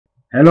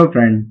Hello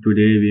friend,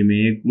 today we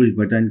make push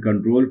button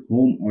control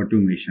home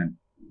automation.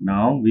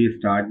 Now we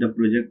start the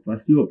project.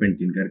 First you open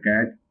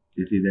Tinkercad.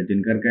 This is the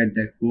Tinkercad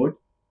dashboard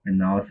and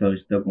now search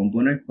the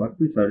component. First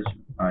we search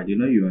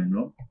Arduino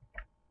UNO,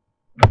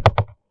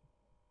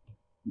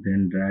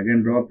 then drag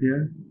and drop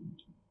here.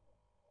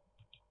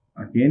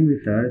 Again we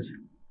search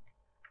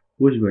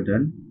push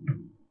button.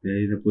 There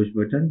is a push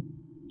button.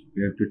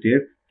 We have to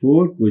take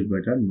 4 push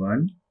button.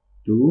 1,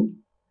 2,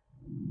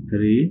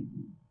 3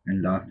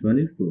 and last one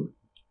is 4.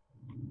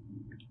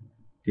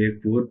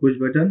 Take 4 push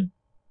button.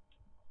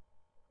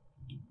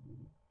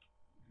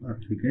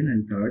 First, second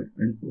and third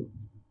and fourth.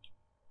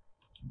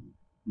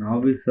 Now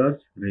we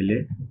search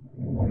relay.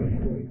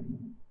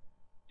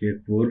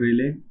 Take 4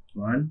 relay.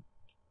 1,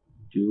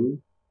 2,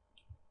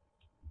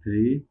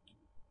 3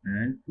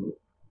 and 4.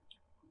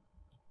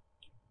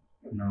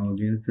 Now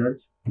again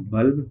search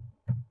bulb.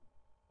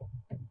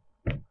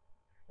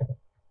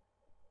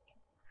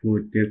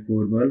 Take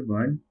 4 bulb.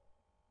 1,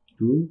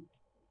 2,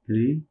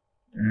 3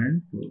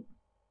 and 4.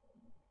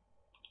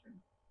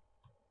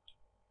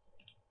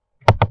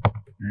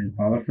 And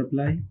power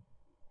supply.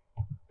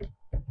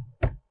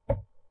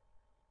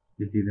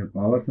 This is a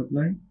power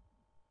supply.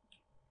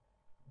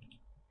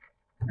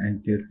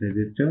 And take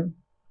resistor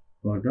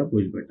for the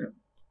push button.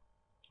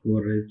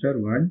 4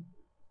 resistor. 1,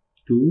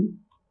 2,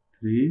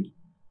 3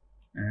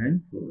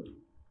 and 4.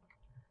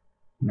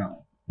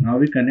 Now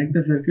we connect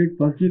the circuit.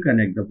 First we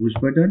connect the push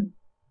button.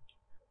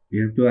 We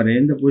have to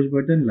arrange the push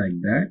button like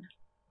that.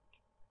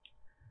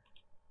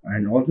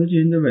 And also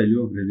change the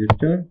value of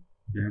resistor.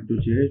 You have to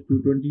change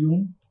 220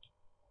 ohm.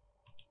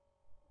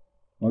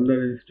 All the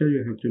resistor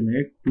you have to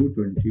make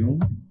 220 ohm.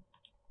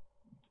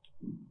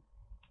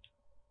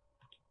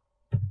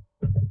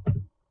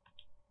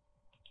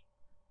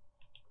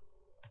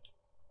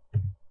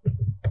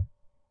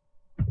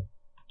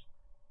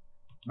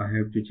 I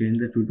have to change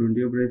the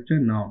 220 ohm resistor.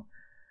 Now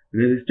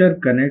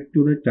resistor connect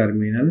to the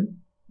terminal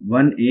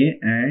 1A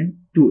and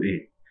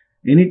 2A.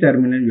 Any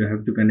terminal you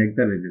have to connect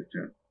the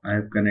resistor. I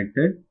have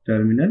connected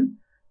terminal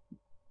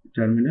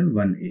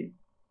 1A.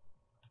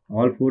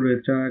 All 4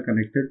 resistors are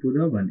connected to the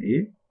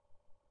 1A.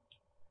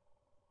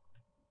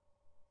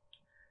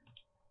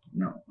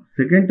 Now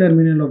second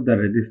terminal of the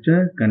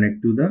resistor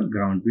connect to the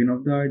ground pin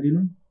of the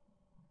Arduino,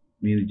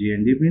 means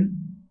GND pin.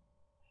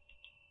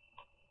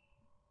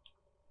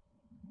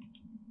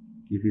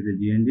 This is the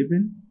GND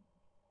pin.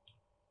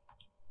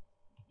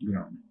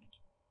 Ground.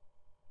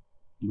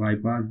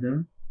 Bypass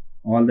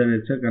all the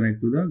resistor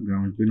connect to the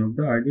ground pin of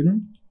the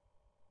Arduino.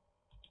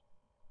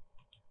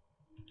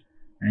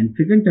 And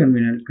second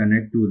terminal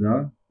connect to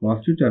the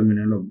positive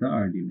terminal of the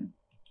Arduino,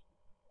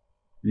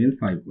 means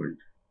 5 volt.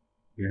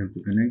 You have to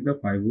connect the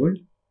 5 volt.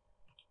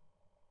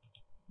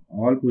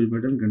 All push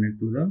button connect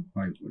to the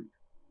 5 volt.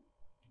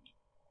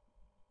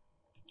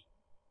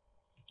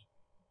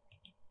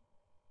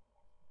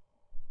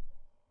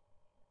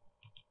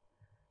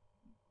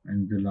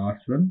 And the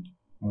last one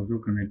also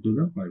connect to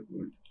the 5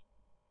 volt.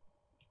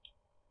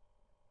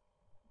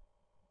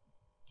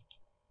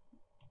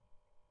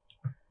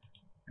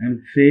 And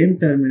same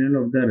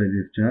terminal of the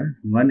resistor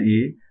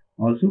 1A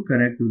also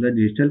connect to the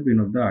digital pin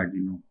of the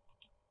Arduino.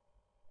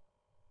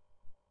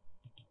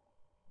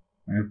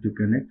 I have to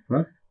connect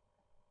first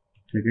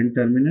second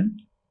terminal,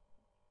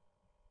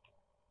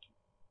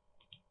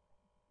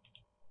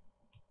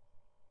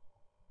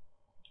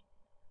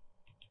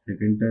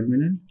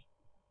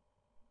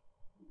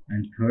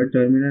 and third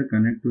terminal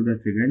connect to the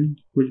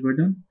second push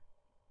button.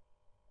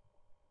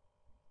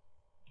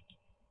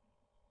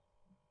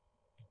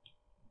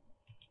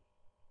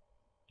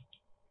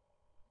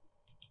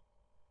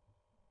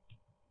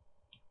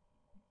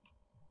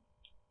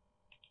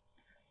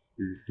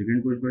 This is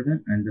second push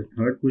button and the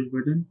third push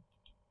button.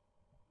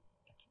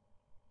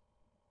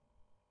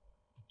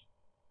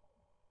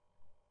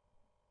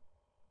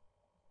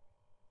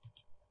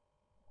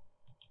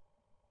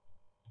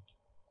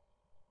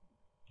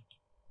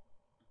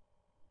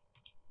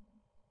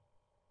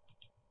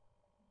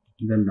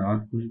 The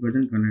last push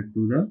button connect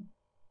to the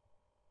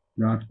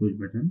last push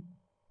button.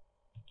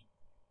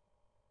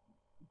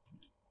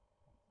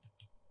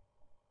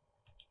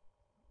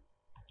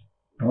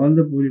 All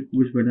the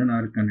push buttons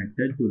are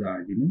connected to the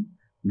Arduino.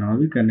 Now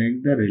we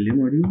connect the relay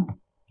module.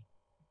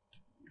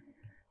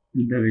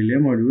 In the relay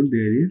module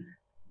there is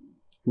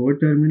 4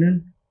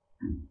 terminals.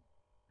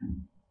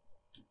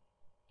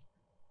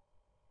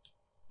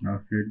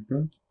 Now set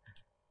the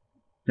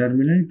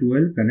terminal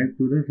 12 connect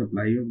to the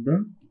supply of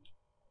the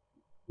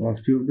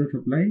positive of the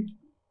supply.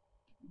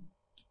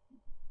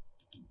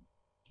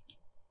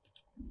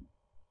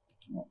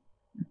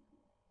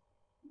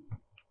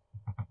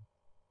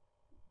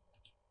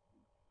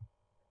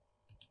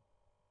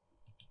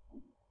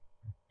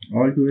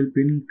 All 12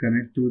 pins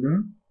connect to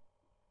the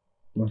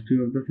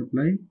positive of the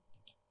supply.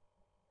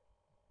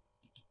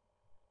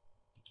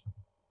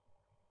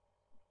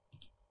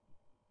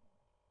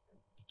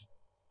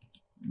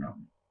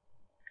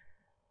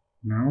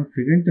 Now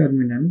second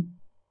terminal,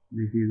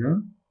 this is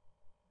a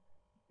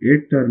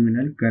 8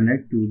 terminal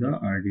connect to the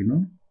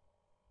Arduino.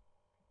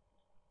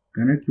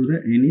 Connect to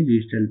the any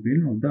digital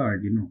pin of the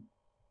Arduino.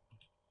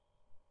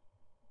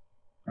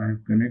 I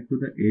have connect to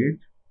the 8,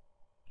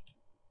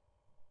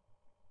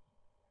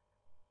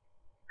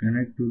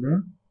 connect to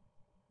the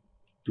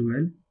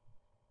 12,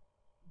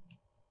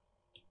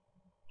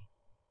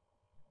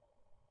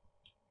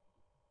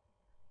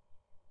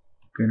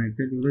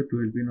 connected to the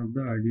 12 pin of the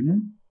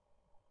Arduino.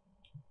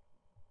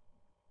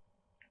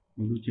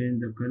 Also change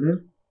the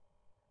color,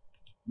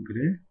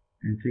 gray,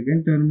 and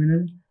second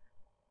terminal,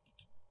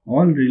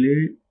 all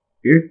relay,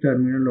 8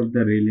 terminal of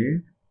the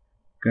relay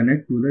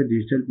connect to the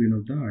digital pin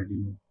of the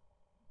Arduino.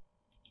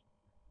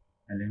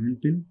 11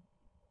 pin.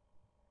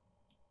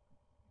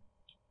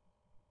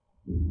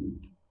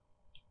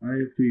 I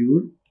have to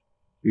use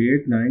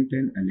 8, 9,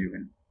 10,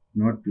 11,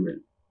 not 12.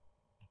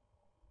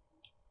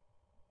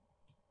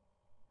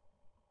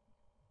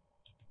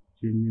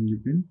 Changing the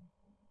pin.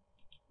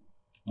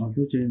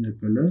 Also change the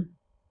color.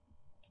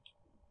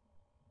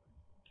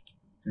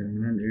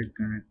 Terminal 8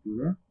 connect to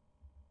the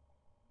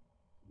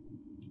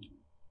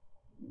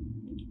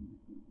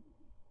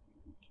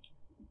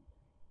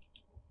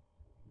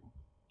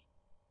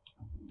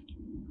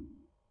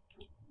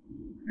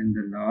and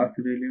the last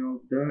relay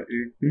of the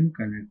 8 pin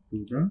connect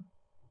to the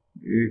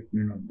 8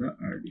 pin of the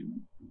Arduino.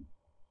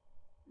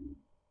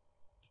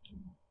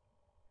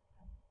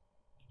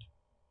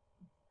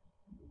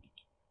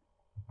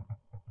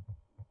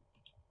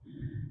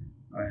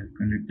 I have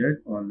connected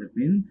all the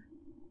pins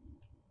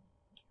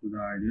to the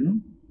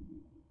Arduino.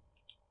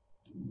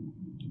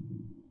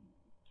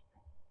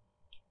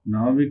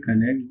 Now we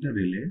connect the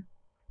relay.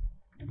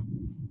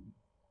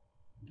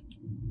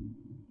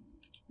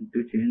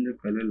 To change the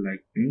color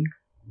like pink.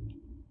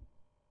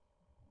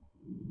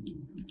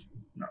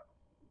 Now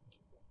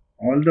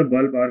all the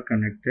bulb are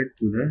connected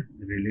to the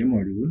relay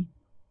module.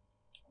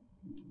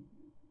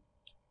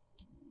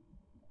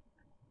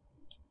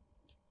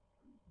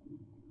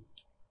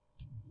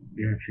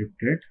 We have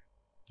shifted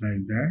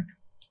like that.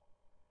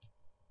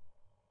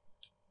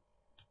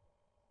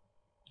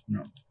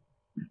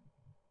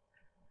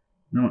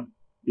 Now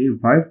a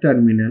 5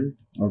 terminal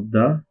of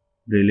the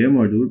relay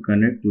module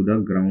connect to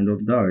the ground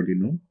of the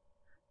Arduino,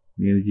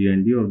 means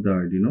GND of the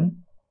Arduino.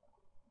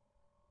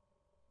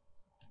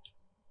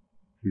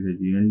 This is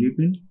a GND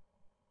pin.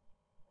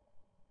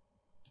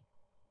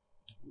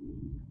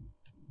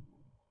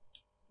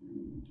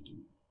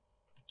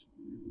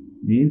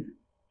 Means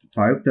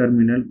 5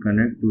 terminal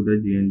connect to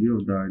the GND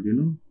of the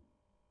Arduino.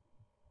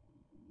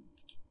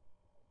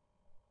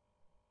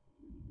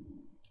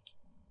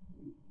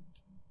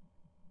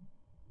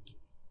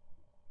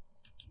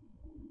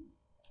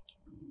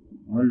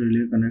 All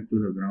relay connect to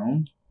the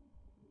ground.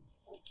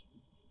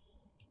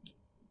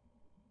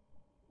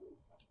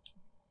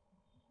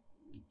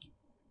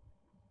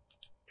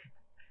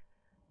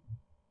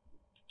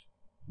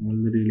 All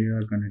the relay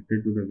are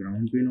connected to the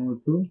ground pin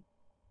also.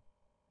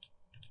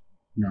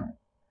 Now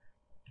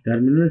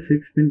terminal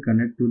 6 pin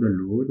connect to the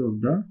load of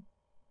the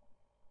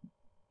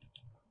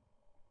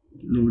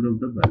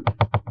bulb.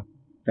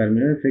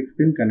 Terminal 6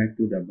 pin connect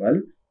to the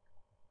bulb.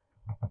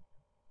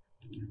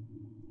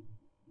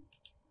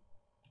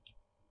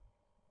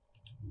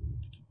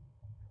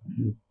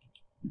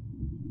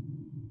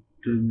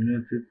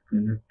 Terminal 6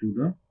 connect to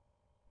the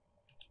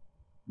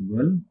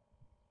bulb.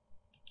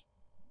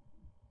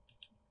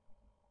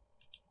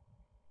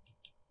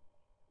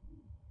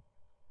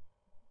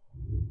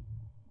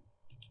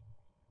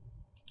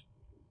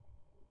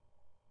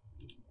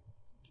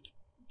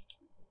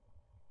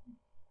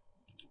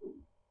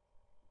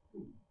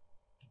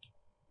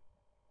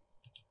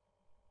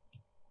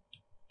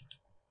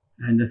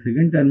 And the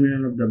second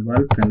terminal of the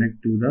bulb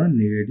connect to the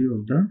negative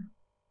of the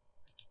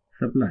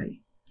supply.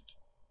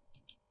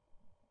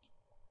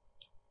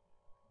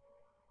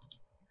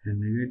 And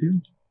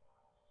negative.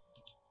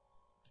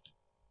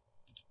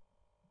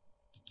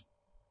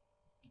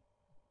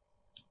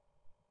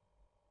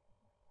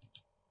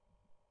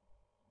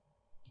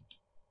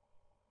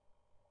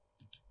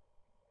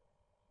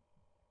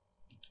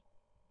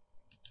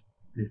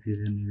 This is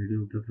a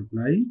negative of the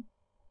supply.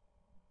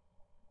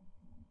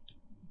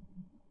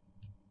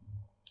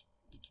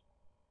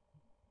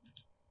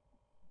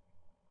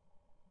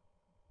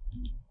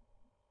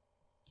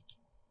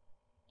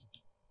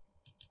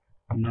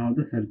 Now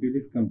the circuit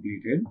is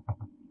completed.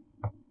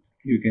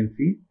 You can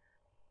see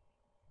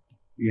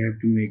we have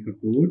to make a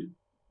code.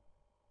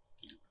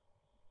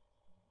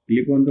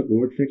 Click on the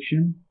code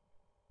section,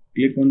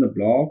 click on the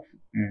blocks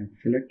and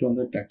select on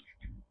the text.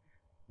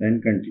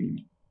 Then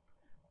continue.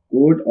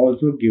 Code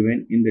also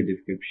given in the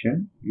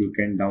description. You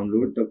can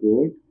download the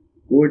code.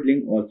 Code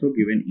link also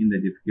given in the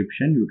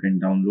description. You can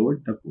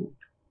download the code.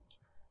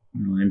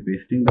 Now I am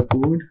pasting the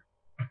code.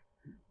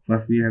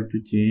 First we have to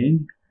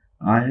change.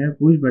 I have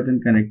push button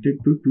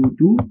connected to 2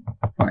 to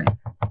 5.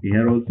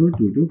 Here also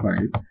 2 to 5.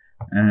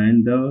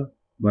 And the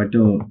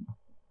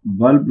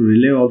bulb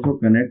relay also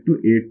connect to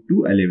 8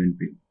 to 11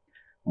 pin.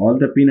 All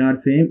the pin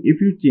are same.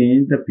 If you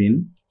change the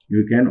pin,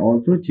 you can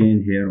also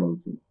change here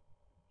also.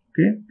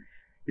 Okay.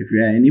 If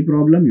you have any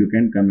problem, you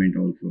can comment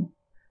also.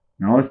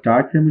 Now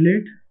start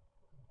simulate.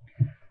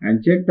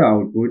 and check the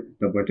output,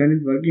 the button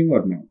is working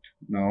or not.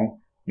 Now,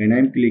 when I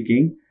am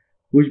clicking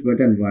push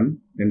button 1,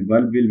 then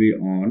bulb will be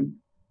on,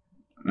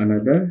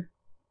 another,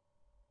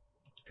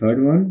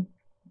 third one,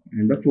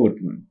 and the fourth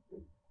one.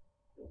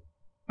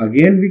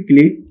 Again we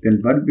click,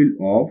 then bulb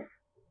will off,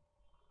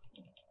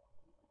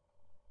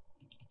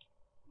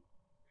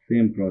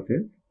 same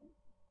process.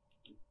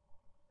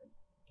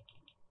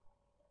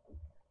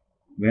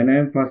 When I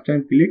am first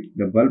time click,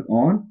 the bulb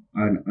on,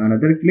 and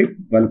another click,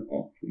 bulb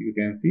off. You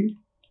can see,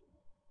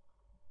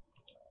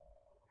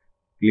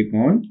 click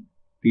on,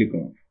 click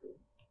off,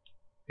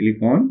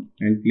 click on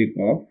and click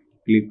off,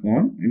 click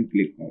on and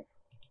click off.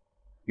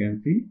 You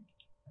can see.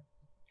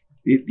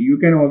 You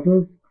can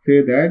also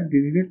say that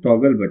this is a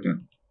toggle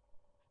button.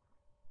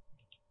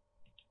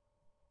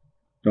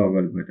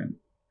 Toggle button.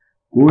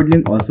 Code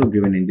link also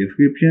given in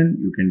description.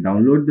 You can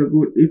download the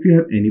code. If you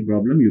have any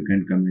problem, you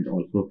can comment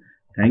also.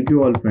 Thank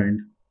you all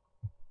friends.